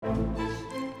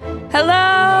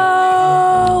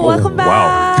Hello! Welcome back!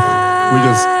 Wow. We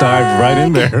just dived right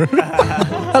in there.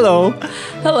 Hello.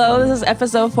 Hello, this is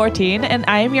episode 14, and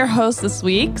I am your host this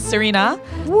week, Serena,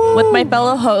 with my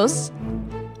fellow hosts,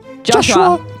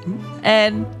 Joshua.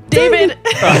 And David.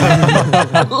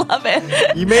 I love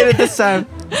it. You made it this time.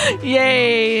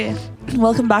 Yay!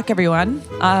 Welcome back, everyone.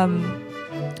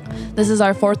 This is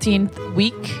our 14th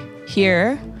week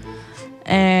here,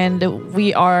 and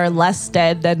we are less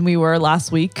dead than we were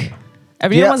last week.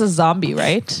 Everyone Yeah. was a zombie,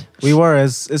 right? We were.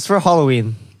 It's for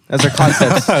Halloween. As our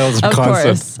concept. That was a Of concept.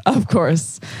 course, of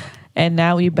course. And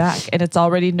now we back, and it's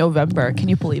already November. Can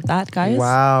you believe that, guys?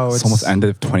 Wow. It's almost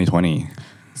ended of 2020.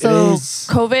 So is.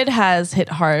 COVID has hit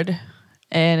hard,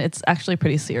 and it's actually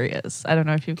pretty serious. I don't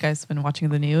know if you guys have been watching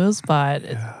the news, but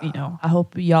I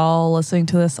hope y'all listening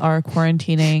to this are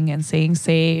quarantining and staying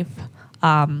safe.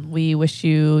 We wish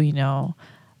you, a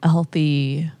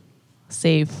healthy,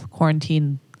 safe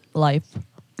quarantine life.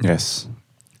 Yes.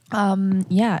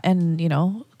 Yeah,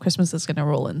 and Christmas is gonna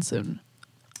roll in soon.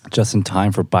 Just in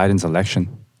time for Biden's election.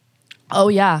 Oh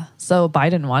yeah, so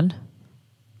Biden won.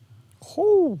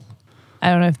 Oh. I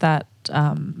don't know if that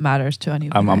matters to any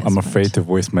of you I'm guys, afraid but- to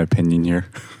voice my opinion here.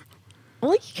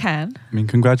 Well, you can. I mean,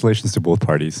 congratulations to both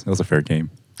parties. It was a fair game.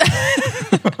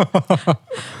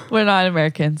 We're not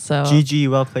Americans, so GG,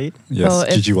 well played. Yes, So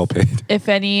if- GG well paid. if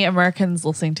any Americans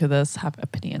listening to this have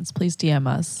opinions, please DM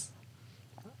us.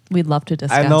 We'd love to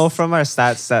discuss. I know from our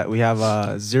stats that we have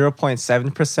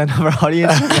 0.7% of our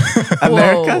audience in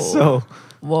America. Whoa. So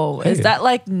Whoa, is Hey. that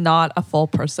like not a full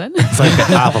person? It's like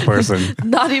half a person.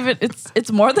 Not even.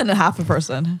 It's more than a half a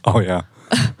person. Oh, yeah.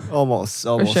 almost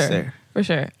For sure. there. For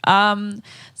sure.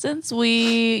 Since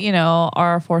we,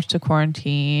 are forced to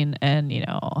quarantine and,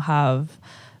 have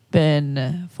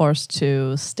been forced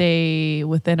to stay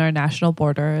within our national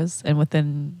borders and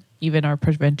within even our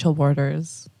provincial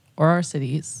borders or our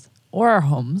cities or our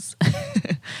homes,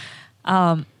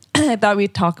 I thought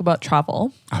we'd talk about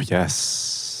travel. Oh,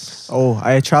 yes. Oh,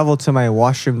 I traveled to my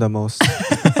washroom the most.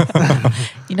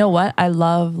 You know what? I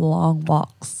love long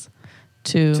walks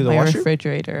to the my washroom?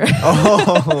 refrigerator.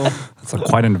 Oh. That's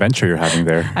quite an adventure you're having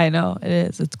there. I know it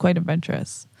is. It's quite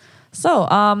adventurous. So,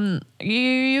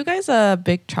 you guys a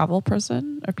big travel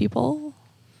person or people?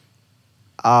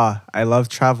 I love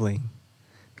traveling.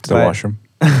 To the But- washroom.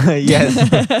 Yes.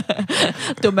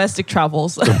 Domestic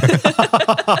travels.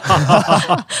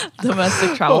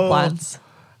 Domestic travel plans.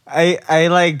 I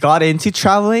like got into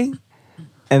traveling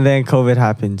and then COVID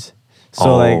happened.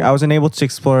 So Oh. like I wasn't able to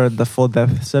explore the full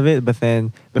depths of it. But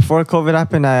then before COVID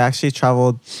happened, I actually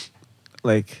traveled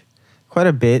like quite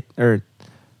a bit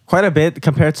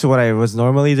compared to what I was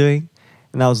normally doing.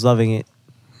 And I was loving it.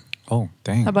 Oh,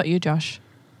 dang. How about you, Josh?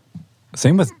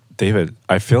 Same with David.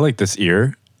 I feel like this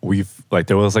year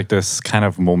there was like this kind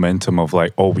of momentum of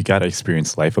like, oh, we gotta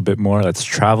experience life a bit more. Let's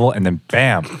travel, and then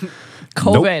bam,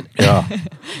 COVID. Nope. Yeah,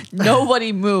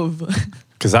 Nobody move.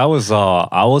 because I was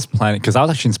planning because I was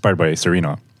actually inspired by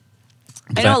Serena.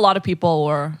 I know a lot of people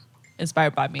were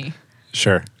inspired by me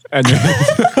Sure, and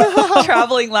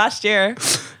traveling last year.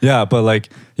 yeah, but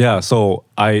so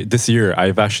this year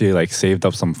I've actually like saved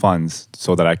up some funds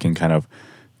so that I can kind of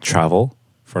travel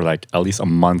for like at least a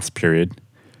month's period,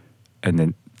 and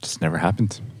then just never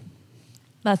happened.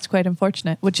 That's quite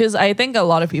unfortunate, which is, I think, a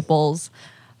lot of people's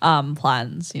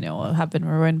plans, have been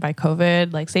ruined by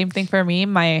COVID. Like, same thing for me.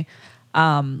 My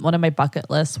one of my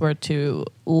bucket lists were to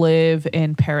live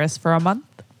in Paris for a month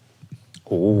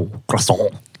Oh,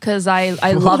 croissant. because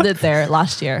I loved it there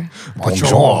last year.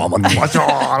 Bonjour, mon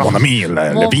ami,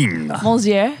 Levine.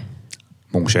 Monsieur,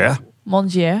 Mon cher,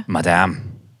 Monsieur,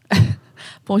 madame,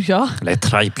 bonjour. elle est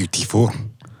très beautiful.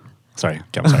 Sorry,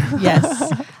 okay, I'm sorry.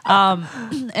 Yes.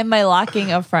 And my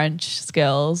lacking of French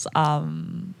skills,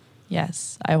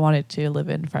 yes, I wanted to live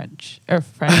in French.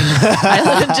 I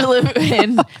wanted to live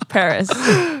in Paris,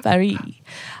 Paris,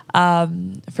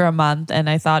 for a month, and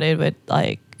I thought it would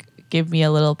like give me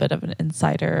a little bit of an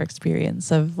insider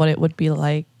experience of what it would be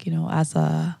like, as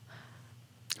a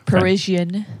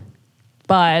Parisian.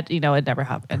 But it never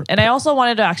happened. And I also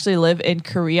wanted to actually live in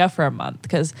Korea for a month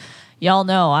because y'all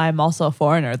know I'm also a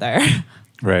foreigner there.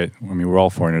 Right. I mean, we're all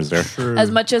foreigners there.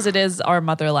 As much as it is our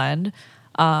motherland,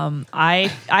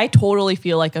 I totally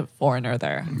feel like a foreigner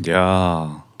there.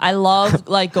 Yeah. I love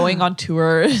like going on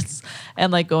tours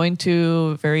and like going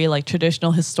to very like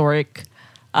traditional historic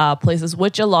places,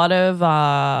 which a lot of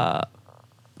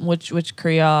which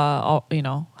Korea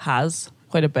has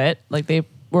quite a bit. Like they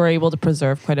were able to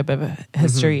preserve quite a bit of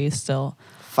history still.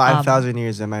 5,000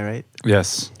 years, am I right?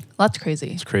 Yes. That's crazy.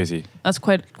 It's crazy. That's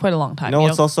quite a long time. You know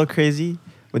what's also crazy?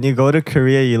 when you go to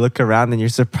Korea, you look around and you're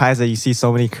surprised that you see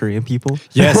so many Korean people.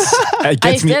 Yes, it I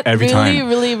gets me get every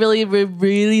really, time.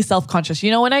 really self-conscious.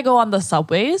 You know, when I go on the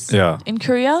subways Yeah. in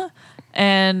Korea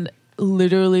and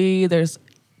literally there's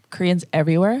Koreans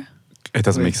everywhere. It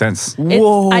doesn't make sense.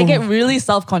 I get really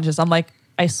self-conscious. I'm like,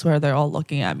 I swear they're all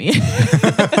looking at me.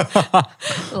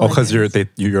 Oh, because you're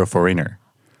a foreigner.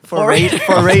 Foreigner.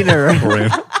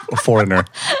 Foreigner.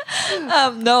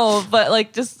 No, but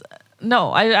like just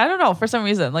no. I don't know for some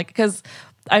reason like because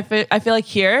I feel like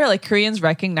here like Koreans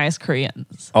recognize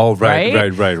Koreans. Oh,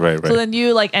 right. So then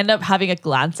you like end up having a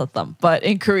glance at them. But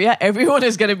in Korea, everyone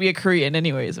is gonna be a Korean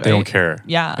anyways, right? They don't care.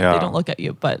 Yeah, they don't look at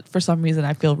you. But for some reason,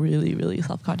 I feel really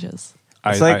self-conscious.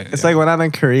 It's like when I'm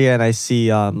in Korea and I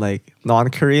see like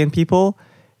non-Korean people,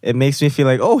 it makes me feel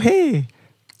like, oh hey,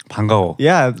 반가워.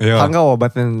 yeah, Yeah. 반가워.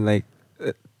 But then like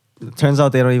it turns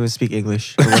out they don't even speak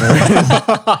English or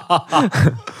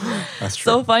whatever. That's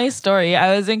true. So funny story.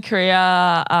 I was in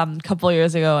Korea a couple of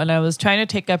years ago, and I was trying to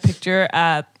take a picture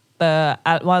at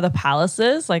one of the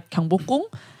palaces, like Gyeongbokgung.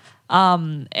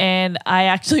 And I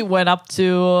actually went up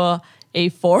to a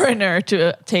foreigner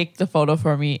to take the photo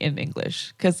for me in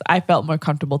English because I felt more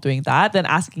comfortable doing that than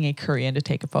asking a Korean to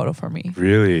take a photo for me.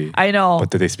 Really? I know. But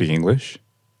did they speak English?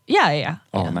 Yeah.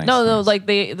 Oh, yeah. nice, No, nice. like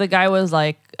the guy was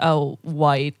like a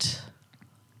white,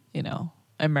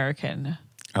 American.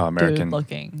 Oh, American. Dude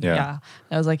looking. Yeah. Yeah.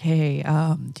 I was like, hey,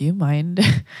 do you mind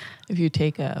if you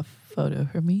take a photo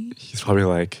for me? He's probably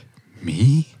like,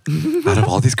 me? Out of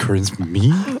all these Koreans,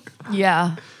 me?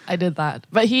 Yeah, I did that.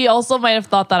 But he also might have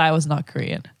thought that I was not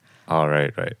Korean. Oh,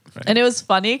 right. And it was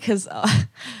funny because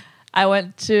I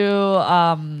went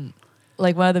to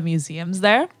like one of the museums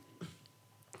there.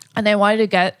 And I wanted to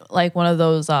get like one of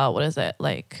those,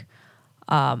 like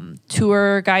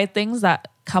tour guide things that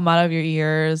come out of your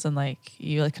ears and like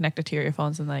you like connect it to your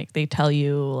earphones and like they tell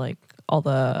you like all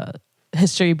the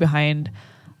history behind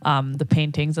the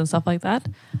paintings and stuff like that.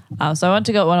 So I went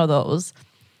to get one of those,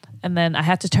 and then I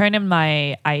had to turn in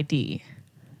my ID,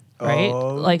 right?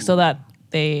 Oh. Like so that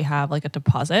they have like a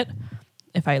deposit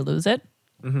if I lose it.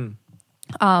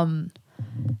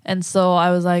 And so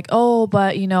I was like, oh,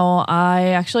 but I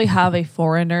actually have a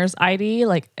foreigner's ID,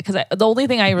 like because the only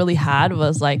thing I really had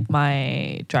was like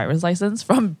my driver's license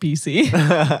from BC.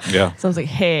 Yeah. So I was like,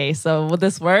 hey, so would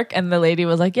this work? And the lady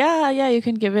was like, yeah, you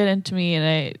can give it in to me.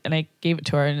 And I gave it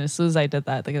to her. And as soon as I did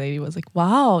that, the lady was like,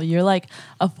 wow, you're like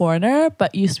a foreigner,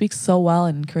 but you speak so well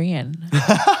in Korean.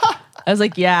 I was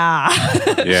like, yeah.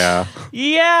 Yeah.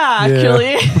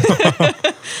 Actually.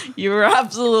 You were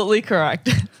absolutely correct.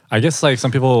 I guess like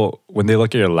some people, when they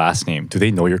look at your last name, do they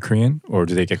know you're Korean or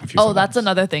do they get confused? Oh, that's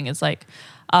another thing. It's like,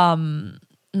 not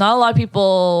a lot of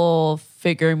people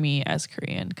figure me as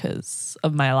Korean because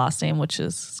of my last name, which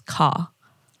is Ka.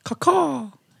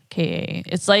 Kaka. Ka.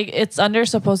 It's like it's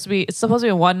supposed to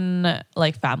be one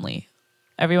like family.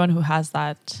 Everyone who has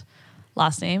that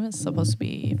last name is supposed to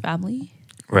be family.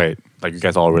 Right. Like you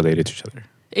guys all related to each other.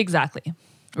 Exactly.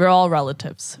 We're all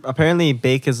relatives. Apparently,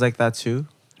 bake is like that too.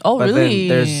 Oh, But really?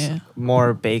 then there's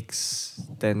more bakes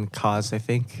than cause, I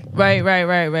think. Right.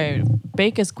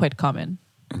 Bake is quite common.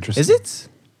 Interesting. Is it?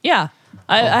 Yeah.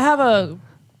 I have a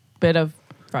bit of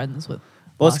friends with.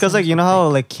 Well, it's because last like you know how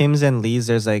like Kim's and Lee's,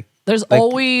 there's like There's like,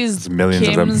 always there's millions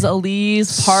of them. Kim's,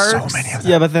 Elise, Parks. So many of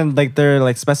them. yeah, but then like they're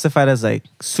like specified as like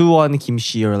Suwon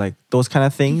Kimchi or like those kind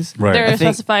of things. Right. They're I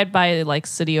think- specified by like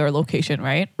city or location,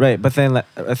 right? Right, but then like,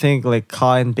 I think like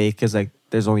Ka and Bake is like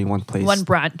there's only one place, One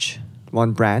branch.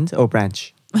 one brand. Oh,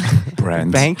 branch.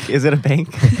 Brands. Bank? Is it a bank?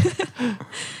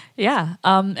 Yeah.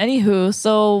 Anywho,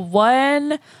 so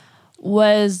when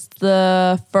was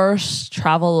the first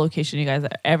travel location you guys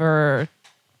ever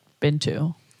been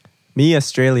to? Me,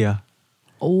 Australia.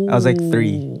 Oh, I was like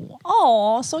 3.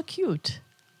 Oh, so cute.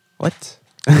 What?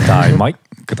 G'day, mate.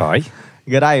 G'day.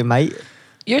 G'day, mate.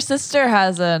 Your sister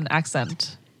has an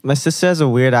accent. My sister has a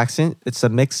weird accent. It's a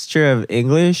mixture of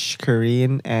English,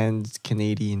 Korean, and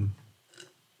Canadian.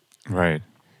 Right.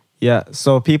 Yeah,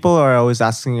 so people are always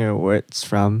asking her where it's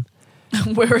from,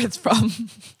 Where it's from.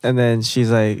 and then she's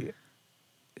like,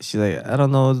 I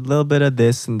don't know, a little bit of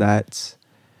this and that.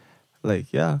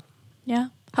 Like, yeah. Yeah.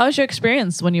 How was your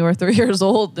experience when you were 3 years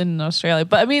old in Australia?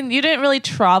 But I mean, you didn't really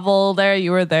travel there.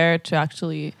 You were there to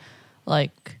actually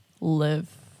like live.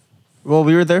 Well,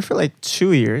 we were there for like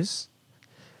 2 years.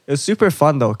 It was super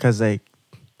fun though, cause like,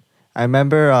 I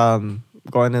remember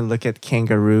going and look at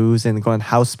kangaroos and going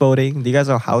houseboating. Do you guys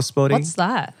know houseboating? What's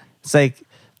that? It's like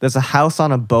there's a house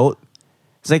on a boat.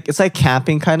 It's like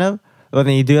camping kind of, but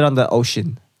then you do it on the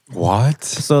ocean. What?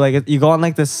 So like you go on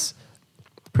like this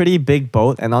pretty big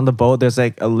boat, and on the boat there's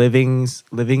like a living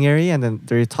area, and then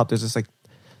very top there's just like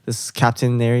this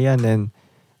captain area, and then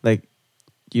like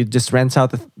you just rent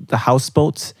out the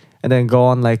houseboats and then go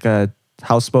on like a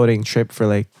houseboating trip for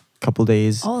like a couple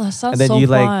days. Oh, that sounds And then so you,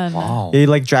 like, fun. Wow. You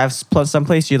like drive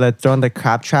someplace, you like throw in the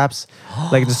crab traps,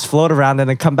 like just float around and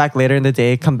then come back later in the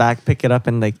day, come back, pick it up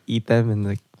and like eat them and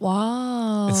like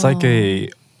Wow. It's like a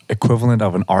equivalent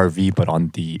of an RV, but on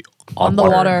the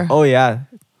water. oh yeah,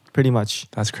 pretty much.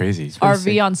 That's crazy. pretty RV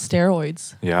sick. on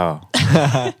steroids. Yeah.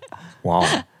 Wow.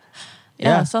 Yeah,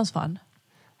 Yeah. sounds fun.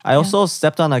 I also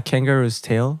stepped on a kangaroo's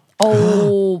tail.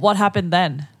 Oh, what happened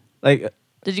then? Like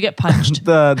Did you get punched?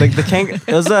 the kangaroo.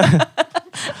 It was a.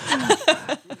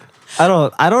 I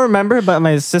don't remember, but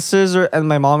my sisters and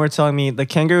my mom were telling me the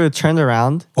kangaroo turned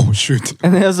around Oh shoot.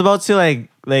 and it was about to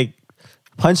like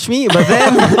punch me, but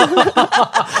then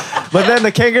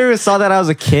the kangaroo saw that I was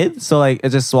a kid, so like it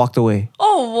just walked away.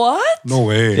 Oh, what? No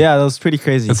way. Yeah, that was pretty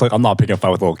crazy. It's like I'm not picking a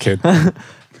fight with a little kid.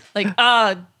 Like,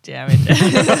 ah, damn it.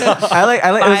 I like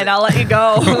Fine, I'll let you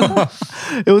go.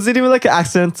 it wasn't even like an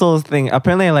accidental thing.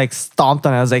 Apparently, I like stomped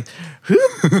on it. I was like,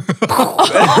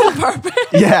 On purpose.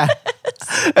 yeah.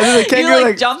 And then the You kangaroo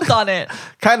like jumped on it.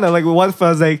 kind of like with one foot, I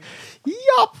was like,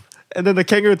 yup. And then the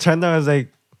kangaroo turned around. I was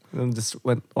like, and just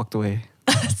walked away.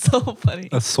 That's so funny.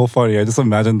 That's so funny. I just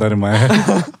imagined that in my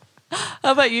head.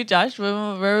 How about you, Josh?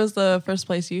 Where was the first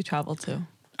place you traveled to?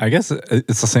 I guess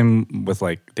it's the same with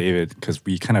like David because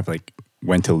we kind of like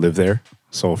went to live there.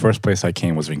 So first place I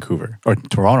came was Vancouver or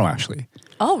Toronto actually.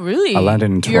 Oh, really? I landed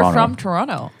in You're Toronto. from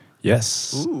Toronto.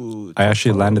 Yes. Ooh, I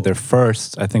actually landed there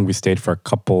first. I think we stayed for a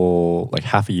couple, like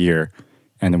half a year,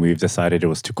 and then we've decided it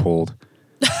was too cold.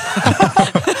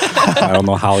 I don't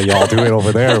know how y'all do it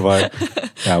over there, but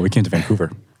yeah, we came to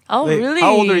Vancouver. Oh, Wait, really?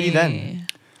 how old were you then?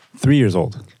 3 years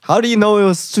old. How do you know it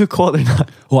was too cold or not?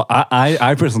 Well,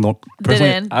 I personally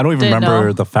Didn't- I don't even didn't remember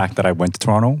know. the fact that I went to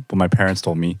Toronto, but my parents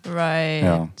told me. Right.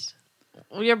 Yeah.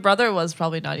 Well, your brother was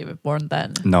probably not even born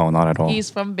then. No, not at all. He's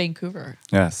from Vancouver.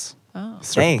 Yes. Oh.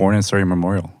 Dang. Born in Surrey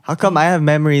Memorial. How come I have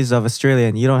memories of Australia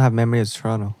and you don't have memories of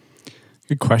Toronto?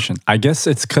 Good question. I guess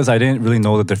it's because I didn't really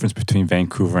know the difference between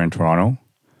Vancouver and Toronto.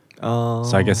 Oh,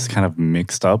 So I guess it's kind of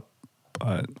mixed up.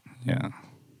 But yeah.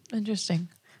 Interesting.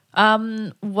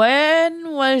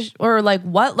 When was or like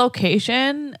what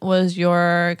location was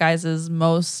your guys'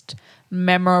 most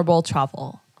memorable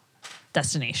travel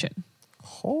destination?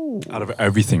 Out of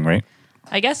everything, right?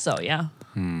 I guess so, yeah.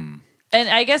 And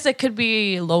I guess it could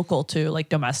be local too, like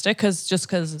domestic, because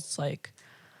it's like,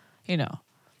 you know,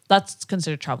 that's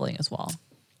considered traveling as well.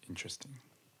 Interesting.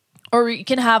 Or you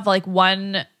can have like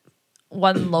one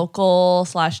local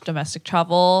 / domestic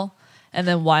travel, and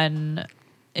then one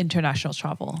international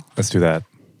travel. Let's do that.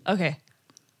 Okay.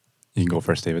 You can go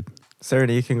first, David. Sarah,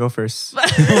 you can go first.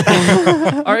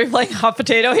 Are we playing hot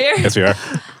potato here? Yes, we are.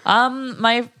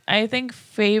 My I think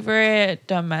favorite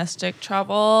domestic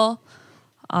travel.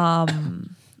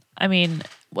 I mean,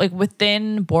 like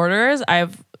within borders,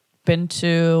 I've been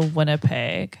to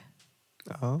Winnipeg,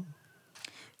 Oh,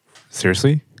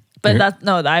 Seriously? but Yeah.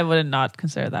 I would not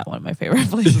consider that one of my favorite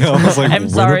places. Yeah, I was like, I'm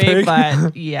sorry, Winnipeg?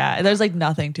 but yeah, there's like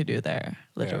nothing to do there,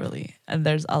 literally, and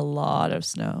there's a lot of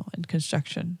snow and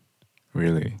construction.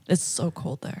 Really? It's so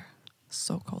cold there,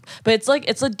 so cold. But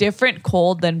it's a different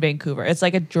cold than Vancouver. It's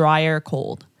like a drier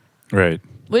cold, Right.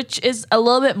 which is a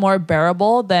little bit more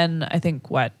bearable than I think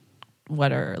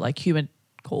wetter, like humid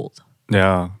cold.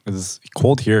 Yeah. It's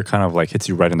cold here kind of like hits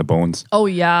you right in the bones. Oh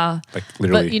yeah, Like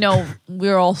literally. but you know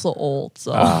we're also old,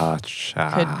 so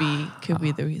Cha. could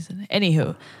be the reason.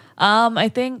 Anywho, I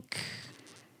think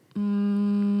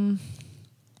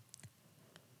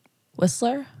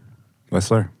Whistler.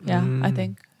 Whistler. Yeah, I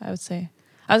think I would say.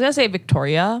 I was gonna say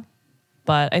Victoria,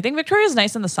 but I think Victoria is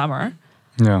nice in the summer.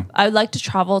 Yeah. I'd like to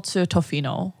travel to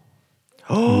Tofino.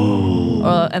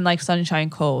 And like Sunshine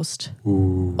Coast.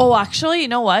 Ooh. Oh, actually, you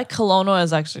know what? Kelowna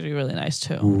is actually really nice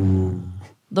too. Ooh.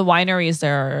 The wineries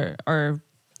there are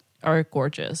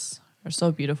gorgeous. They're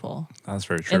so beautiful. That's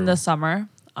very true. In the summer,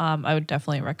 I would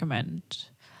definitely recommend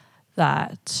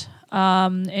that.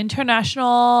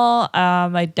 International,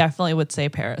 I definitely would say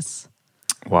Paris.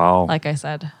 Wow. Like I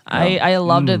said, I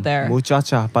loved it there.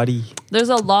 muchacha, buddy. There's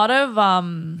a lot of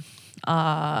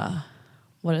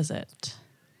what is it?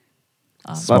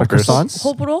 A lot of Smokers. croissants.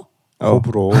 Hopuro. Oh,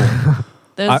 bro.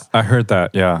 There's I heard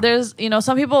that. Yeah. there's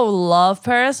some people love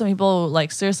Paris, some people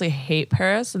like seriously hate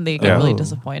Paris and they get Yeah. really Oh.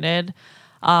 disappointed.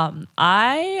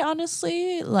 I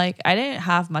honestly I didn't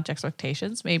have much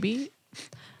expectations maybe.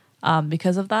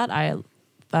 Because of that,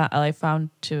 I found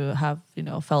to have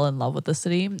fell in love with the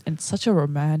city. And it's such a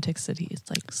romantic city. It's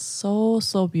like so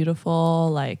beautiful.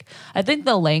 Like I think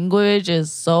the language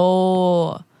is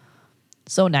so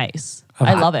nice.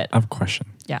 I love it. I have a question.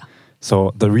 Yeah.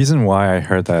 So the reason why I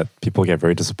heard that people get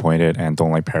very disappointed and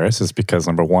don't like Paris is because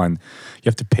number one, you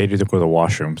have to pay to go to the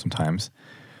washroom sometimes,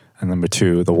 and number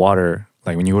two, the water.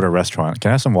 Like when you go to a restaurant, can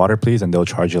I have some water, please? And they'll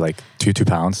charge you like two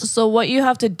pounds. So what you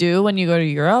have to do when you go to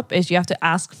Europe is you have to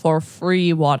ask for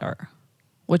free water,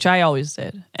 which I always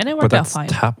did, and it But worked out that's fine.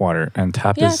 tap water, and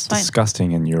tap Yeah, is it's fine.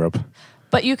 disgusting in Europe.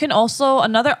 But you can also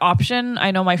another option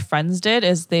I know my friends did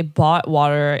is they bought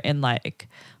water in like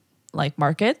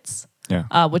markets,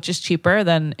 Yeah. which is cheaper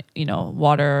than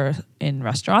water in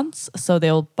restaurants. So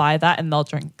they'll buy that and they'll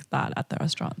drink that at the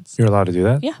restaurants. You're allowed to do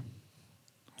that? Yeah,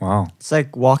 Wow. It's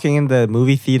like walking in the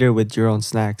movie theater with your own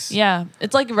snacks. yeah.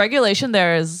 It's like regulation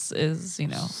there is is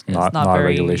Not very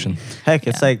regulation. Heck,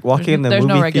 it's Yeah. like walking in the There's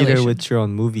no movie theater regulation. with your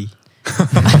own movie.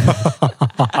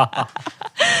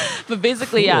 But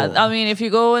basically, yeah. Cool. I mean, if you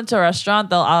go into a restaurant,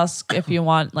 they'll ask if you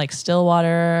want like still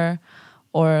water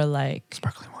or like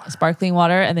Sparkling water. sparkling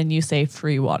water, and then you say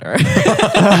free water.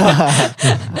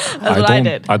 That's what I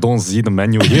did. I don't see the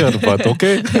menu here, but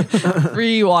okay.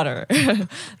 Free water.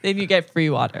 Then you get free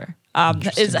water.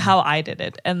 Is how I did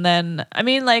it. And then I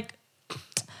mean like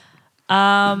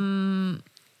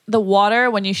the water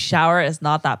when you shower is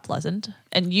not that pleasant.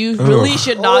 And you really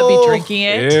should not be drinking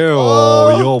it. Ew,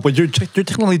 yo, but you're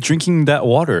technically drinking that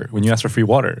water when you ask for free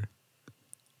water.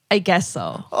 I guess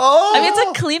so. I mean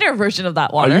it's a cleaner version of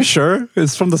that Are water. you sure?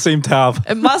 It's from the same tap.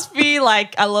 It must be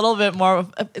like a little bit more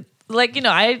like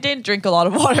I didn't drink a lot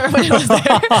of water when I was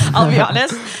there. I'll be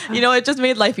honest. It just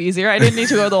made life easier. I didn't need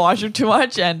to go to the washroom too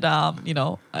much, and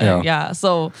Yeah.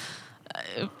 So,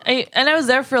 I was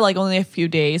there for like only a few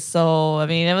days, so I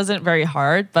mean it wasn't very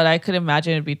hard. But I could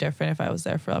imagine it'd be different if I was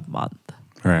there for a month,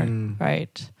 Right.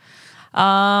 right?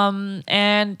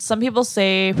 And some people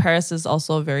say Paris is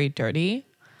also very dirty,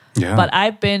 Yeah. but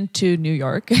I've been to New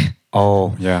York.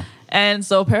 Oh, yeah. And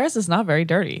so Paris is not very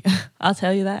dirty. I'll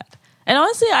tell you that. And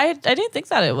honestly, I didn't think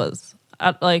that it was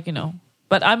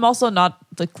but I'm also not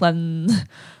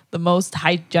the most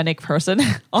hygienic person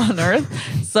on earth.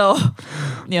 So,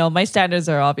 my standards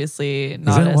are obviously Is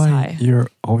not that as why high. you're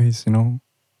always,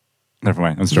 Never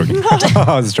mind. I'm just joking.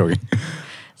 I was just joking.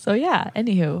 So yeah,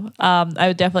 anywho, I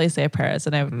would definitely say Paris,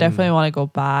 and I would definitely want to go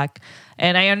back.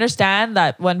 And I understand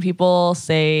that when people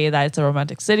say that it's a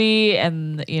romantic city,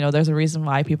 and there's a reason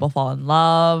why people fall in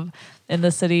love in the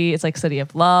city. It's like city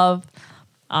of love.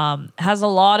 Has a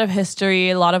lot of history,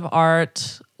 a lot of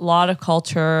art, a lot of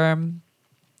culture.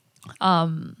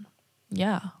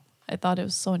 Yeah, I thought it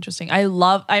was so interesting. I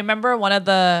remember one of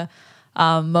the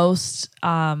most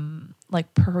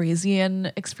like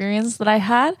Parisian experience that I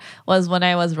had was when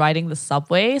I was riding the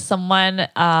subway. Someone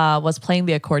was playing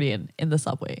the accordion in the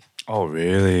subway. Oh,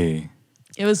 really?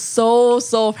 It was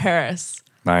so Paris.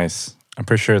 Nice. I'm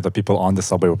pretty sure the people on the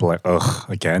subway would be like, ugh,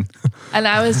 again. And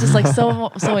I was just like so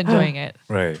enjoying it.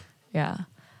 Right. Yeah.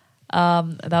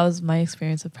 That was my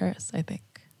experience of Paris, I think.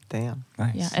 Damn.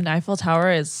 Nice. Yeah. And Eiffel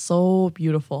Tower is so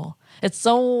beautiful. It's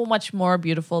so much more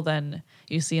beautiful than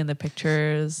you see in the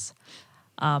pictures.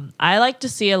 I like to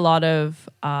see a lot of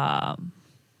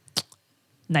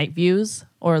night views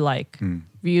or like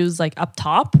views like up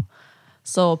top.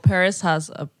 So Paris has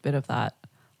a bit of that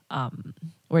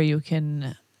where you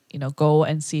can, go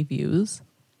and see views.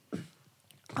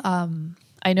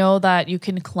 I know that you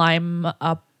can climb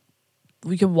up,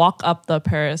 we can walk up the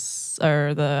Paris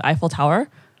or the Eiffel Tower,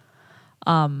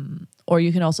 or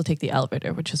you can also take the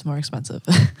elevator, which is more expensive.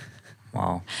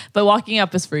 Wow. But walking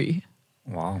up is free.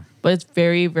 Wow. But it's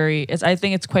very, very, I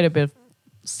think it's quite a bit of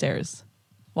stairs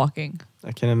walking.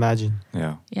 I can imagine.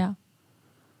 Yeah. Yeah.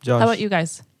 Josh. How about you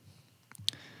guys?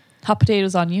 Hot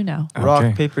potatoes on you now. Rock,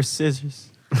 Okay. paper, scissors.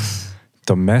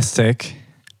 Domestic,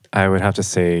 I would have to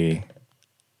say,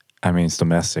 it's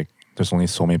domestic. There's only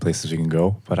so many places you can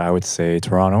go, but I would say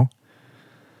Toronto,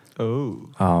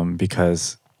 Oh.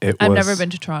 because I've never been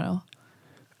to Toronto.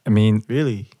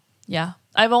 Really? Yeah.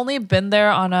 I've only been there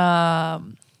on a,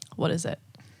 what is it?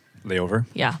 layover.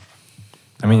 Yeah.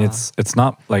 It's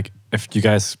not like, if you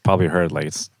guys probably heard, like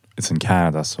it's in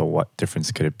Canada, so what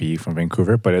difference could it be from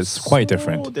Vancouver? But it's quite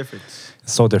different.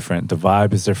 It's so different. The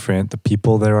vibe is different. The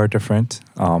people there are different.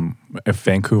 If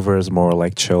Vancouver is more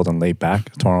like chilled and laid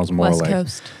back, Toronto's more West like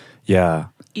Coast, yeah.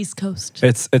 East Coast.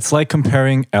 It's like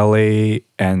comparing LA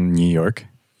and New York.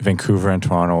 Vancouver and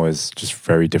Toronto is just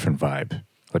very different vibe.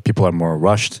 Like people are more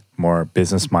rushed, more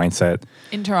business mindset.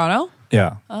 In Toronto?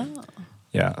 Yeah. Oh.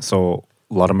 Yeah. So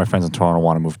a lot of my friends in Toronto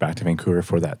want to move back to Vancouver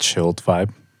for that chilled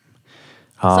vibe.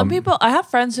 Some people, I have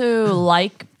friends who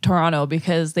like Toronto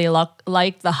because they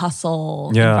like the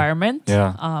hustle Yeah. environment.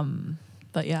 Yeah.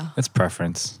 But yeah, It's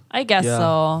preference. I guess Yeah.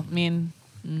 so.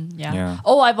 Yeah. Yeah.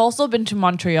 Oh, I've also been to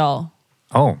Montreal.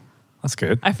 Oh, that's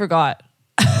good. I forgot.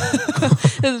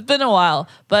 It's been a while,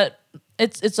 but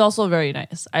it's also very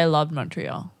nice. I love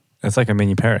Montreal. It's like a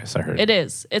mini Paris, I heard. It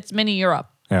is. It's mini Europe.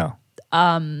 Yeah.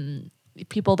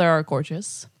 People there are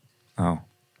gorgeous. Oh,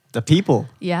 The people.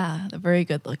 Yeah, they're very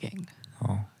good looking.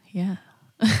 Oh. Yeah.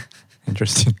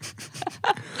 interesting.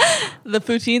 The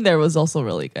poutine there was also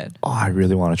really good. Oh, I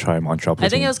really want to try Montreal poutine. I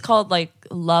think it was called like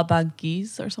La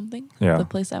Banquise or something. Yeah. The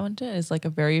place I went to is like a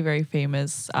very, very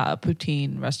famous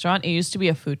poutine restaurant. It used to be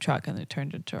a food truck and it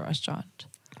turned into a restaurant.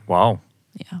 Wow.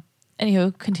 Yeah.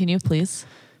 Anywho, continue, please.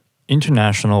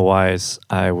 International wise,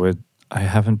 I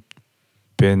haven't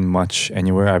been much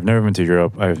anywhere. I've never been to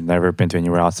Europe. I've never been to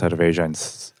anywhere outside of Asia and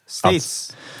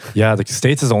States. yeah, the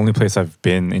States is the only place I've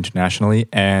been internationally,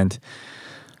 and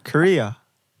Korea.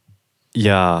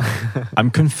 yeah, I'm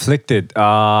conflicted.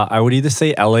 I would either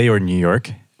say LA or New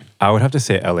York. I would have to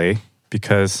say LA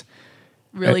because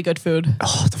Really good food.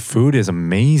 the food is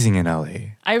amazing in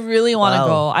LA. I really want to Wow.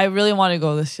 go. I really want to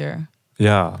go this year,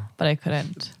 Yeah, but I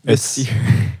couldn't. This it's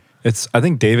year. it's. I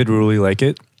think David would really like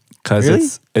it because Really?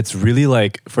 it's really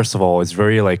like, first of all, it's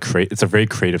very like it's a very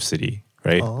creative city,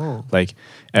 right? Oh. Like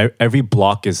every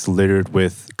block is littered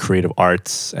with creative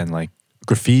arts and like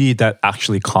graffiti that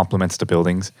actually complements the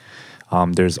buildings.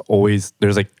 There's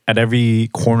like at every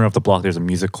corner of the block there's a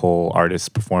musical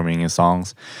artist performing his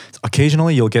songs.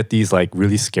 Occasionally you'll get these like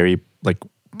really scary like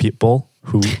people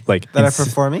who like That are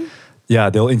performing? yeah,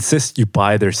 they'll insist you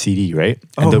buy their CD, right?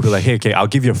 And Oh, they'll be like, hey, okay, I'll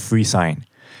give you a free sign.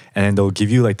 And then they'll give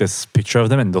you like this picture of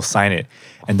them and they'll sign it.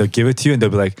 And they'll give it to you and they'll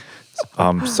be like,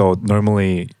 so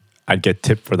normally I'd get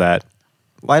tipped for that.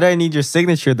 Why do I need your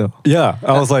signature though? Yeah.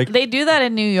 I was like, They do that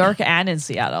in New York and in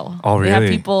Seattle. Oh, They have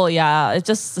really? people, yeah, it's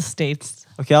just the States.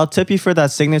 Okay, I'll tip you for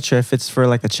that signature if it's for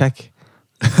like a check.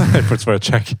 if it's for a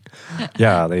check.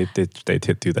 Yeah, they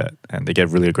do that and they get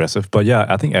really aggressive. But yeah,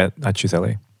 I think I'd choose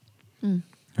LA.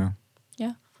 Yeah.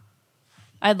 Yeah.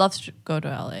 I'd love to go to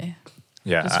LA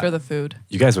Yeah. just for the food.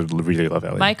 You guys would really love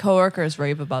LA. My coworkers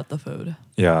rave about the food.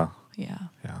 yeah. Yeah.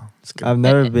 Yeah. It's good. I've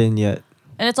never been yet.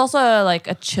 And it's also like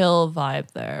a chill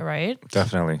vibe there, right?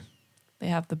 Definitely. They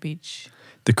have the beach.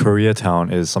 The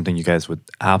Koreatown is something you guys would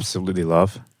absolutely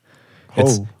love.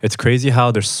 It's Oh. it's crazy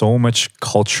how there's so much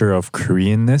culture of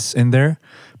Koreanness in there,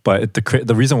 but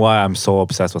the reason why I'm so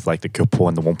obsessed with like the Gyeopo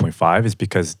and the 1.5 is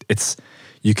because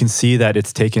you can see that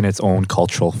it's taken its own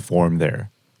cultural form there,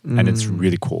 and it's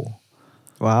really cool.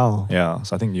 Wow. Yeah,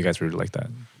 so I think you guys really like that.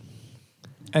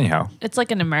 Anyhow, It's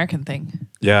like an American thing.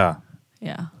 yeah,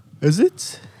 Yeah. Is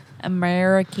it?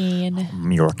 American.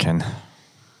 American.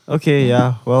 Okay,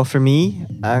 yeah. Well, for me,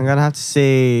 I'm gonna have to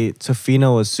say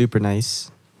Tofino was super nice.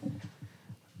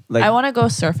 Like, I want to go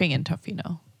surfing in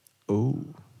Tofino. oh,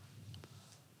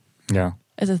 Yeah,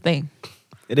 It's a thing.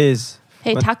 it is.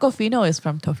 Hey, What- Tacofino is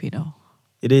from Tofino.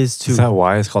 It is too. is that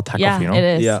why it's called Tacofino? Yeah, it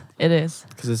is. Yeah. It is.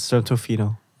 Because it's from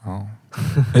Tofino. Oh,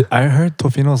 I heard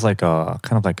Tofino's like a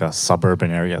kind of like a suburban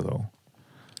area though.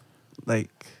 Like,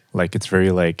 Like it's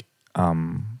very like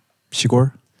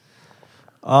시골.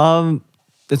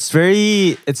 it's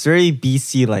very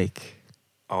BC like.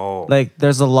 Oh, Like,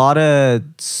 there's a lot of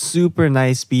super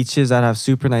nice beaches that have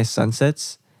super nice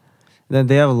sunsets. And then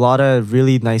they have a lot of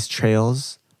really nice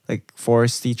trails, like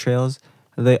foresty trails.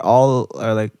 And they all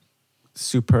are like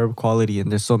superb quality,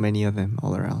 and there's so many of them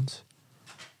all around.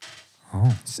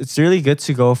 oh, It's really good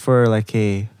to go for like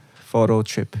a photo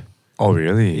trip. oh,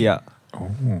 really? Yeah.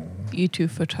 Oh, You two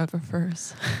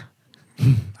photographers.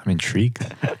 I'm intrigued.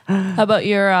 How about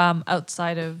your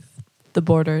outside of the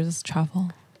borders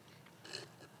travel?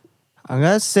 I'm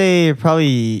gonna say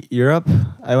probably Europe.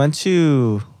 I went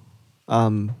to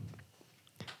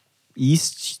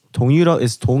East 동유럽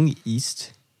is 동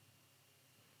East.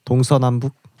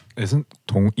 동서남북. Isn't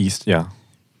Dong East? Yeah,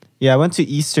 Yeah, I went to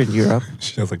Eastern Europe.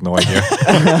 she has like no idea.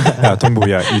 yeah, Dongbu,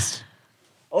 yeah, East.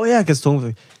 Oh yeah, because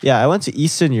동. Yeah, I went to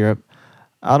Eastern Europe.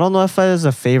 I don't know if that is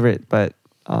a favorite, but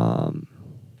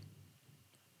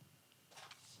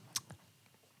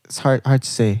it's hard to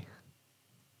say.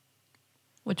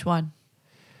 Which one?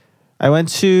 I went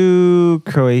to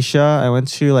Croatia. I went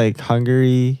to like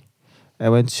Hungary. I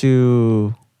went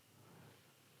to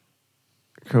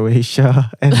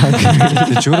Croatia and Hungary.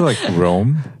 Did you go to like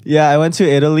Rome? Yeah, I went to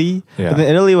Italy. Yeah. But then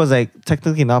Italy was like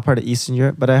technically not part of Eastern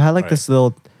Europe, but I had like Right. this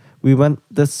little. We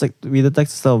did like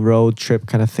this little road trip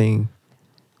kind of thing.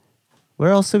 Where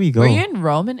else did we go? Were you in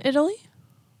Rome in Italy?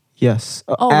 Yes.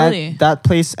 Oh, and really? That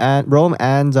place and Rome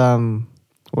and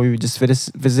well, we just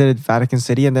visited Vatican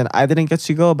City, and then I didn't get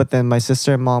to go, but then my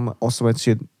sister and mom also went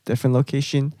to a different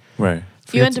location. Right.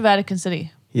 You went to Vatican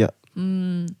City. Yeah.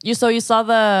 You saw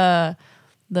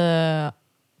the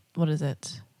what is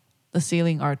it? the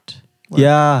ceiling art. work.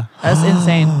 Yeah. That's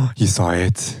insane. You saw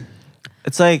it.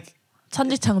 It's like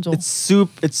천지창조.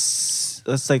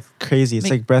 it's like crazy. It's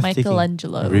like breathtaking.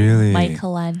 Michelangelo. Really?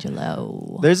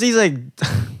 Michelangelo. There's these like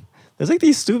there's like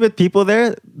these stupid people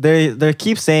there. They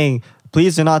keep saying,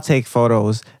 please do not take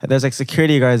photos. And there's like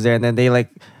security guards there, and then they like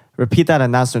repeat that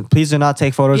announcement. Please do not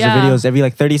take photos or Yeah. videos every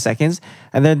like 30 seconds.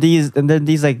 And then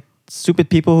these like stupid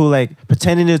people who like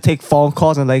pretending to take phone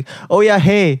calls and like, oh yeah,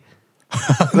 hey.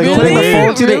 Like putting the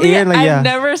phone to the Really? ear and like I've yeah.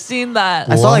 never seen that.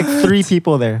 I saw like What? 3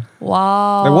 people there.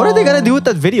 Wow. Like, what are they gonna do with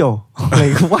that video?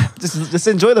 Like, what? Just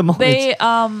enjoy the moment.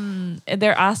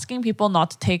 They're asking people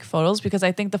not to take photos because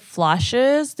I think the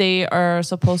flashes they are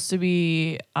supposed to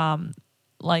be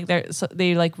like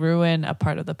they like ruin a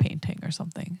part of the painting or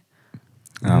something.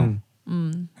 Oh,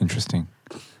 Mm. interesting.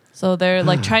 So they're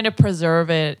like trying to preserve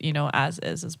it, you know, as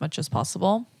is as much as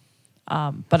possible.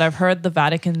 But I've heard the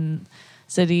Vatican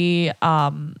City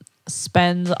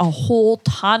spends a whole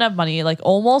ton of money, like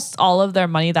almost all of their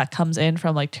money that comes in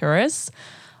from like tourists,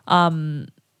 on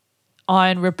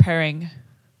repairing.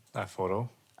 That photo.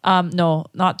 No,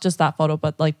 not just that photo,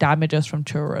 but like damages from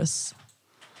tourists,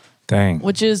 Dang.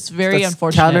 which is very That's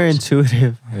unfortunate.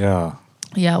 counterintuitive. Yeah.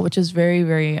 Yeah, which is very,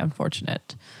 very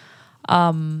unfortunate.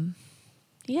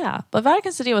 Yeah, but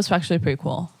Vatican City was actually pretty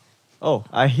cool. Oh,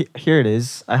 here it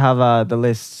is. I have the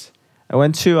list. I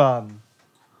went to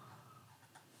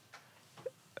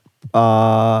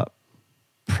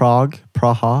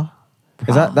Praha.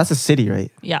 Is that's a city,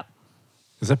 right? Yeah.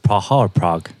 Is it Praha or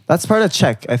Prague? That's part of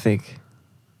Czech, I think.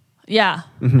 Yeah,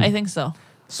 I think so.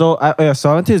 So I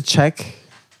went to Czech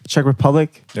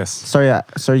Republic. Yes.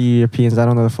 Sorry, Europeans. I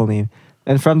don't know the full name.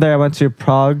 And from there, I went to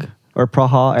Prague or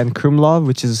Praha and Krumlov,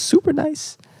 which is super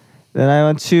nice. Then I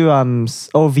went to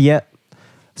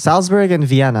Salzburg and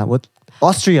Vienna. What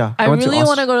Austria? I went really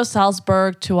want to Aust- go to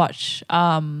Salzburg to watch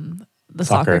the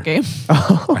soccer Soccer. game.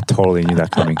 I totally knew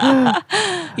that coming.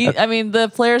 I mean, the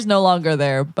player's no longer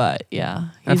there, but yeah.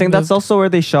 I he's think that's moved. also where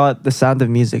they shot The Sound of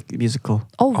Music musical.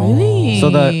 Oh, really? So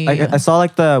I saw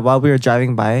like while we were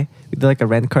driving by, we did like a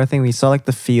rent car thing. We saw like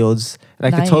the fields,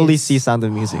 and I could totally Nice. see Sound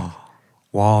of Music.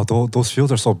 Wow, those fields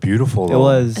are so beautiful. It though.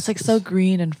 was. It's like so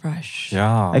green and fresh.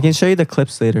 Yeah. I can show you the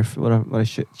clips later for what I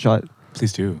shot.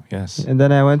 Please do. Yes. And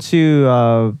then I went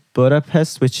to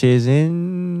Budapest, which is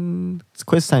it's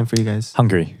quiz time for you guys.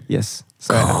 Hungary. Yes.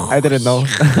 So I didn't know.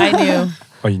 I knew.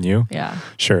 Oh, you knew? Yeah.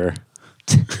 Sure.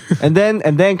 and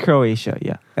then Croatia,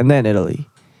 yeah, and then Italy.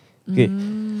 Okay.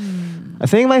 I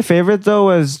think my favorite though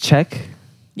was Czech,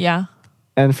 Yeah.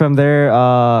 and from there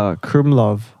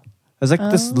Krumlov. It's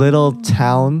like this little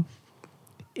town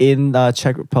in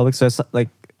Czech Republic. So it's like,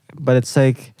 but it's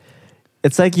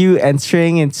like you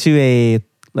entering into a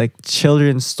like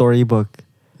children's storybook.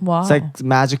 Wow. It's like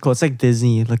magical. It's like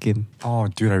Disney looking. Oh,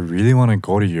 dude, I really want to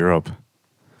go to Europe.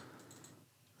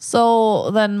 So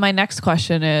then my next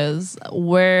question is,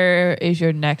 where is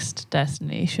your next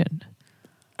destination?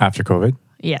 After COVID?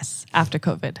 Yes, after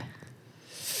COVID.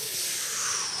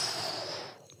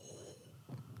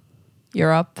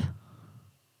 Europe.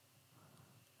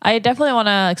 I definitely want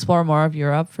to explore more of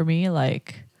Europe for me.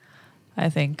 Like, I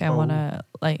think I want to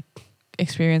like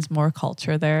experience more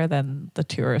culture there than the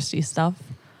touristy stuff.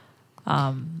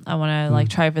 I want to like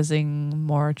try visiting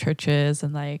more churches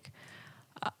and like,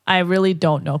 I really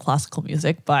don't know classical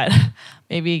music, but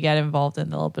maybe get involved in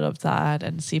a little bit of that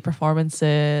and see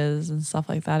performances and stuff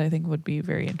like that. I think would be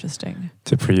very interesting.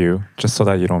 Tip for you, just so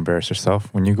that you don't embarrass yourself.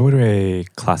 When you go to a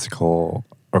classical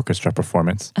orchestra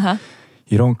performance,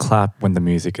 you don't clap when the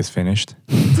music is finished.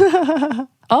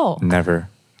 Oh, Never.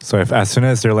 So as soon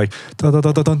as they're like, dun, dun,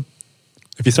 dun, dun, dun,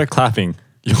 if you start clapping,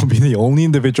 you'll be the only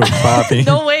individual clapping.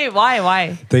 no way.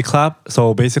 Why? They clap.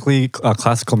 So basically,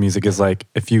 classical music is like,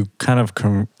 if you kind of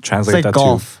It's translate like that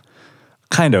golf. to,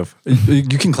 kind of,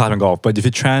 you can clap in golf, but if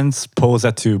you transpose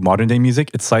that to modern day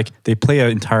music, it's like they play an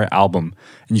entire album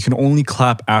and you can only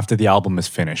clap after the album is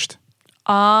finished.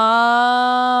 So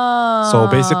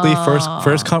basically,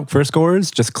 first goers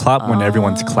just clap when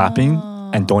everyone's clapping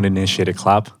and don't initiate a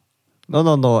clap.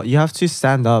 No. You have to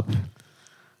stand up,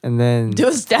 and then Do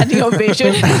a standing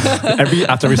ovation.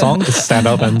 After every song, just stand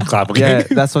up and clap. Okay? yeah,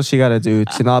 that's what you gotta do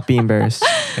to not be embarrassed.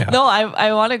 Yeah. No,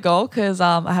 I want to go because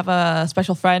I have a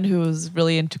special friend who's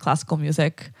really into classical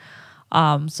music.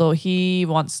 So he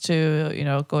wants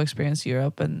to, go experience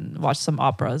Europe and watch some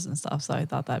operas and stuff. So I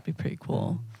thought that'd be pretty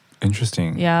cool.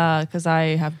 Interesting. Yeah, because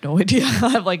I have no idea. I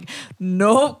have like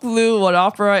no clue what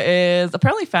opera is.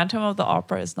 Apparently, Phantom of the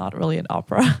Opera is not really an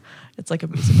opera. It's like a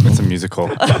musical. It's a musical.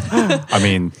 I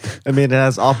mean, it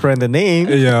has opera in the name.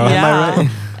 yeah. Yeah. Am I right?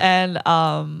 And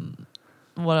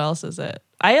what else is it?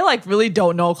 I like really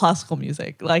don't know classical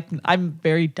music. Like I'm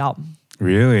very dumb.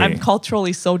 Really? I'm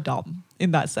culturally so dumb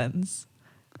in that sense.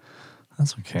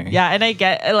 That's okay. Yeah, and I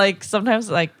get like sometimes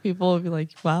like people will be like,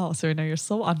 "Wow, Serena, you're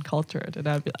so uncultured," and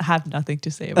I have nothing to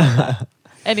say about that.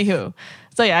 Anywho,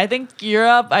 so yeah, I think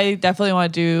Europe. I definitely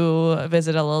want to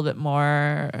visit a little bit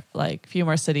more, like a few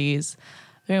more cities.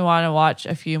 We want to watch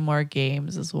a few more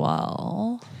games as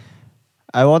well.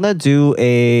 I want to do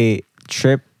a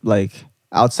trip like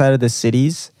outside of the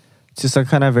cities to some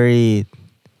kind of very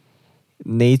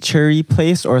naturey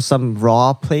place or some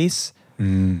raw place.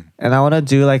 Mm. And I want to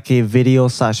do like a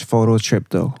video/photo trip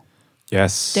though.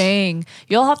 Yes. Dang,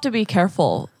 you'll have to be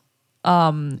careful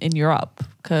in Europe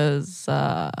because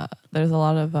there's a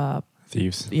lot of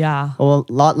Thieves. yeah. Well,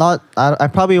 I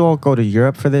probably won't go to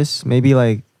Europe for this. Maybe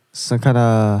like some kind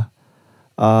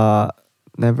of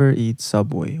never eat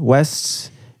Subway. West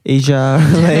Asia,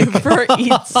 like Never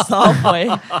eat Subway.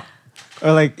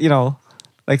 or like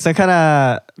like some kind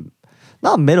of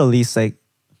not Middle East, like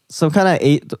some kind of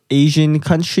Asian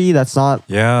country that's not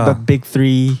Yeah. the big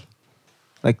three,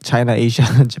 like China, Asia,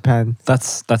 Japan.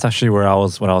 That's actually what I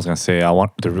was gonna say. I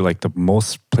want the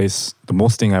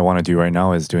most thing I want to do right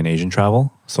now is doing Asian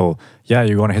travel. So yeah,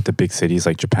 you're gonna hit the big cities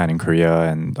like Japan and Korea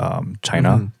and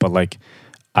China. Mhm. But like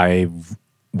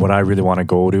what I really want to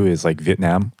go to is like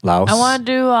Vietnam, Laos. I want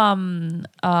to do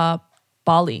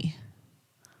Bali.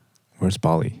 Where's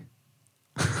Bali?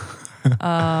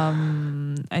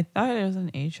 I thought it was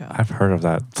in Asia. I've heard of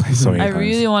that place so many I times.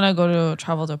 really want to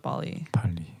travel to Bali.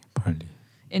 Bali.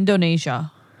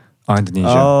 Indonesia. Oh, Indonesia.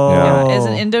 Oh. Yeah. Yeah, it's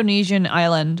an Indonesian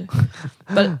island,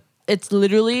 but it's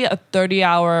literally a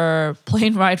 30-hour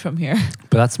plane ride from here.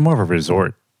 But that's more of a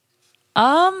resort.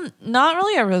 Not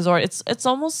really a resort. It's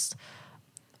almost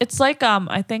it's like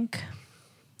I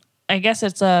guess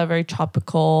it's a very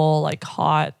tropical, like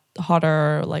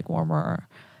hotter, like warmer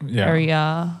Yeah.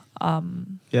 area.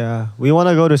 Yeah, we want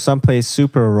to go to someplace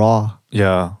super raw.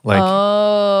 Yeah. Like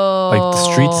the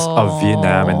streets of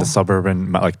Vietnam and the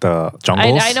suburban, like the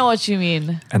jungles. I know what you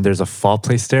mean. And there's a pho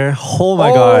place there. Oh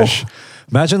my gosh.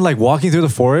 Imagine like walking through the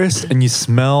forest and you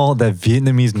smell that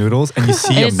Vietnamese noodles and you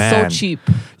see And a it's man. so cheap.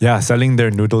 Yeah, selling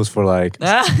their noodles for like,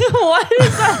 What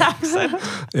is that accent?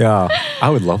 yeah, I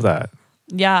would love that.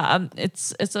 Yeah,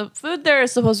 it's a food there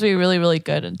is supposed to be really, really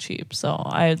good and cheap. So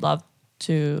I'd love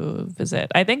to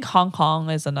visit. I think Hong Kong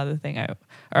is another thing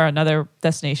or another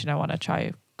destination I want to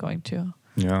try going to.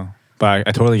 Yeah. But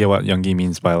I totally get what Youngie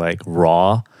means by like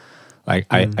raw. Like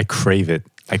I crave it.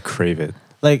 I crave it.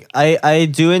 Like I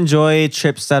do enjoy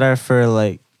trips that are for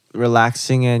like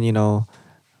relaxing and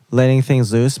letting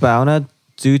things loose, but I want to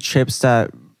do trips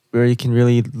where you can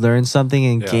really learn something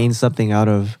and Yeah. gain something out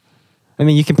of. I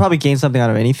mean, you can probably gain something out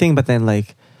of anything, but then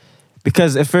like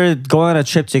because if we're going on a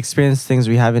trip to experience things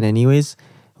we haven't anyways,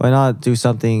 why not do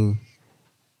something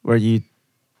where you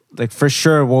like for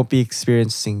sure won't be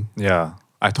experiencing. Yeah.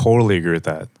 I totally agree with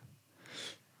that.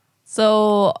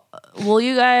 So will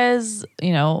you guys,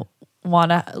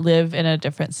 want to live in a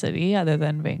different city other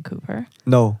than Vancouver?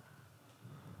 No.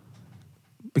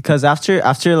 Because after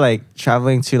like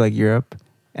traveling to like Europe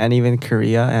and even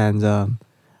Korea and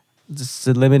just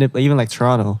the limited even like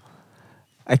Toronto,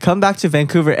 I come back to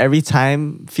Vancouver every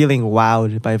time feeling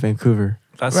wowed by Vancouver.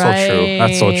 That's so true.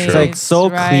 That's so true. It's like so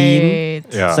clean.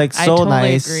 Yeah. It's like I so totally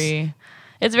nice. agree.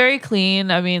 It's very clean.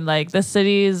 I mean, like the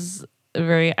city's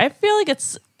very. I feel like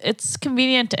it's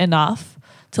convenient enough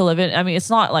to live in. I mean, it's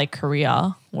not like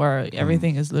Korea where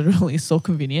everything is literally so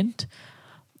convenient,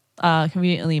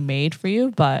 conveniently made for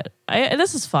you. But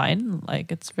this is fine.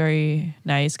 Like it's very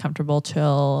nice, comfortable,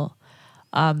 chill.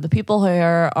 The people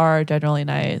here are generally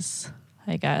nice,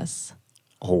 I guess.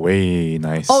 Oh, way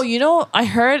nice. Oh, I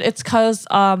heard it's because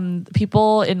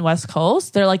people in West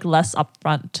Coast, they're like less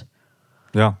upfront.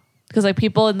 Yeah. Because like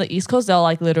people in the East Coast, they'll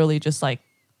like literally just like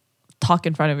talk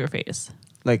in front of your face.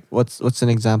 Like what's an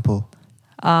example?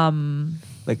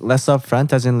 Like less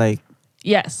upfront, as in like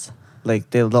Yes.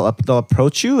 they'll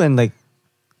approach you and like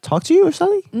talk to you or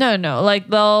something. No. Like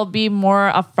they'll be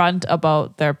more upfront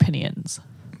about their opinions.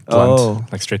 Blunt. Oh.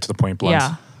 Like straight to the point blunt.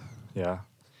 Yeah. Yeah.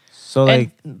 So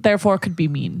like and therefore could be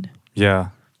mean, Yeah.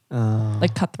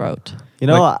 like cutthroat.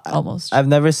 Oh, Almost. I've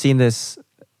never seen this,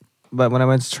 but when I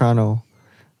went to Toronto,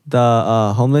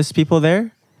 the homeless people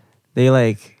there, they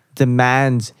like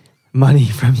demand money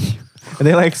from you, and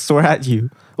they like swear at you.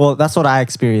 Well, that's what I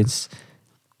experienced.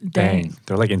 Dang.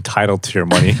 They're like entitled to your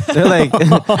money. They're like,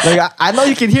 I know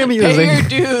you can hear me. It was, Pay your like,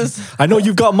 dues. I know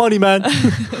you've got money, man.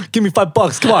 Give me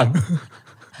 $5. Come on.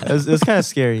 it was kind of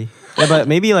scary. Yeah, but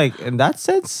maybe like in that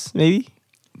sense, maybe.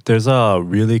 There's a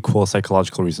really cool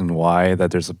psychological reason why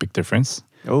that there's a big difference.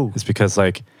 Oh. It's because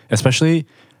like especially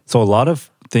so a lot of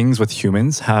things with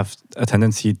humans have a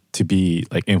tendency to be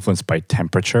like influenced by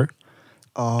temperature.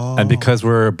 Oh. And because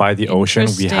we're by the ocean,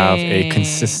 we have a Interesting.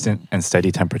 consistent and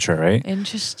steady temperature, right?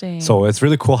 Interesting. So it's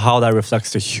really cool how that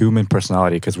reflects the human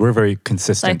personality because we're very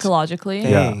consistent. psychologically.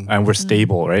 Yeah. Yeah, and we're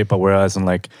stable, right? But whereas in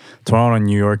like Toronto and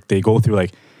New York, they go through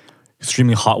like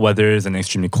extremely hot weathers and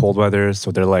extremely cold weathers.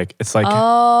 So they're like, it's like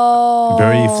Oh.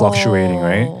 very fluctuating,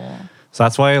 right? So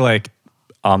that's why like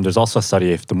there's also a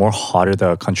study if the more hotter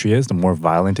the country is, the more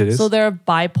violent it is. So they're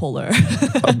bipolar.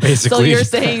 basically. So you're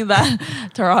saying that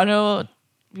Toronto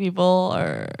people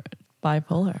are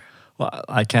bipolar. Well,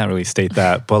 I can't really state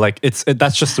that, but like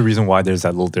that's just the reason why there's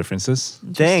that little differences.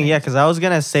 Dang, yeah, because I was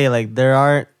gonna say like there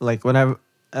are like whenever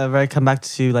I come back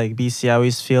to like BC, I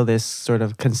always feel this sort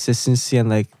of consistency and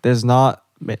like there's not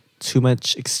too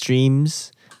much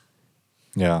extremes.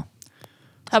 Yeah.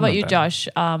 How about not you, bad. Josh?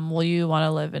 Will you want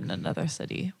to live in another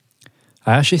city?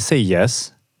 I actually say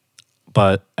yes,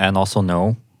 and also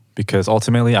no, because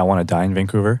ultimately I want to die in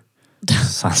Vancouver.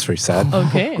 Sounds very sad.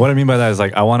 Okay. What I mean by that is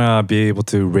like I want to be able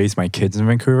to raise my kids in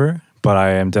Vancouver, but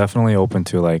I am definitely open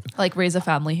to like Like raise a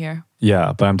family here.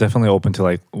 yeah, but I'm definitely open to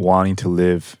like wanting to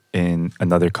live in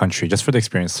another country just for the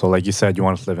experience. So like you said, you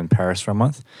want to live in Paris for a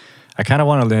month. I kind of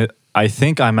want to live. I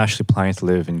think I'm actually planning to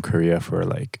live in Korea for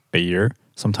like a year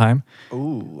sometime.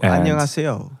 Ooh, And-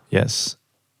 안녕하세요. Yes,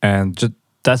 and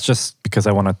that's just because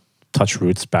I want to touch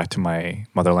roots back to my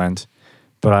motherland.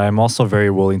 But I'm also very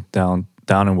willing down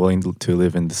and willing to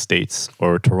live in the States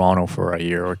or Toronto for a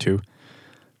year or two.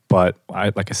 But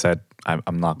like I said,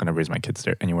 I'm not going to raise my kids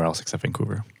there anywhere else except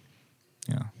Vancouver.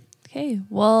 Yeah. Okay.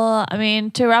 Well, I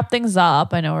mean, to wrap things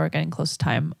up, I know we're getting close to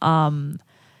time.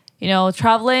 You know,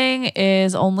 traveling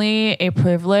is only a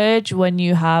privilege when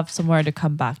you have somewhere to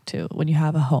come back to, when you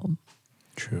have a home.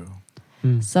 True.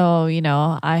 So, you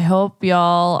know, I hope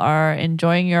y'all are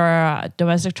enjoying your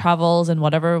domestic travels in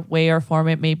whatever way or form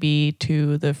it may be,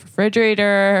 to the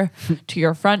refrigerator, to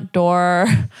your front door,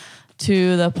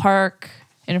 to the park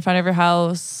in front of your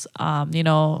house. You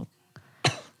know,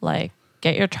 like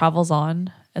get your travels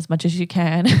on as much as you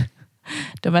can.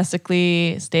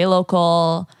 Domestically, stay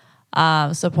local,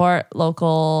 support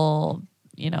local,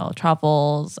 you know,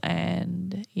 travels.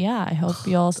 And yeah, I hope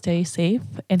you all stay safe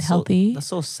and healthy. That's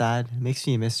so sad. It makes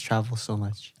me miss travel so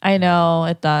much. I know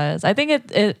it does. I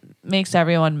think it makes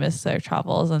everyone miss their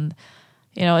travels, and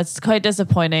you know it's quite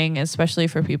disappointing, especially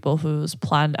for people who's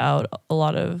planned out a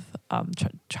lot of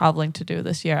traveling to do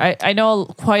this year. I know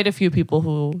quite a few people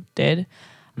who did,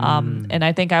 and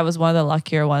I think I was one of the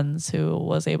luckier ones who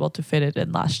was able to fit it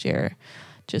in last year,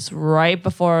 just right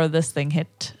before this thing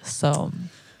hit. So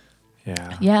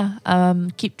Yeah. yeah,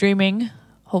 keep dreaming.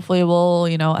 Hopefully we'll,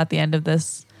 you know, at the end of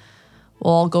this,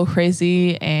 we'll all go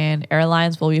crazy and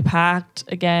airlines will be packed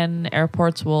again.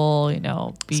 Airports will, you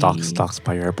know, be Stocks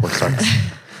by your airport stocks.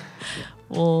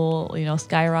 will, you know,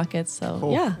 skyrocket. So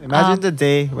Cool. yeah. Imagine the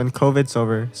day when COVID's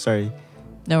over. Sorry.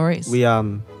 No worries. We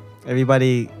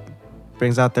everybody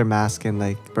brings out their mask and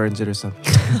like burns it or something.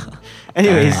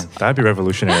 Anyways, Damn, that'd be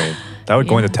revolutionary. That would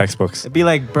go Yeah. into textbooks. it'd be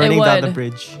like burning down the would.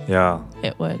 bridge. Yeah,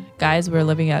 It would. Guys, we're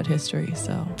living out history.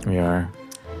 So we are.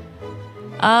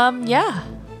 yeah.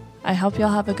 I hope y'all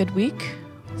have a good week.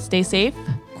 Stay safe,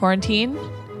 quarantine,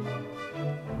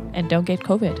 and don't get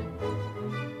COVID.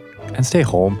 And stay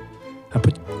home. And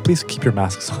please keep your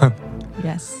masks on,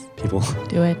 Yes. people.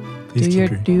 Do it. Please Do keep your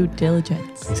your due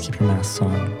diligence. please keep your masks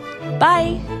on.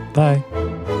 Bye. Bye.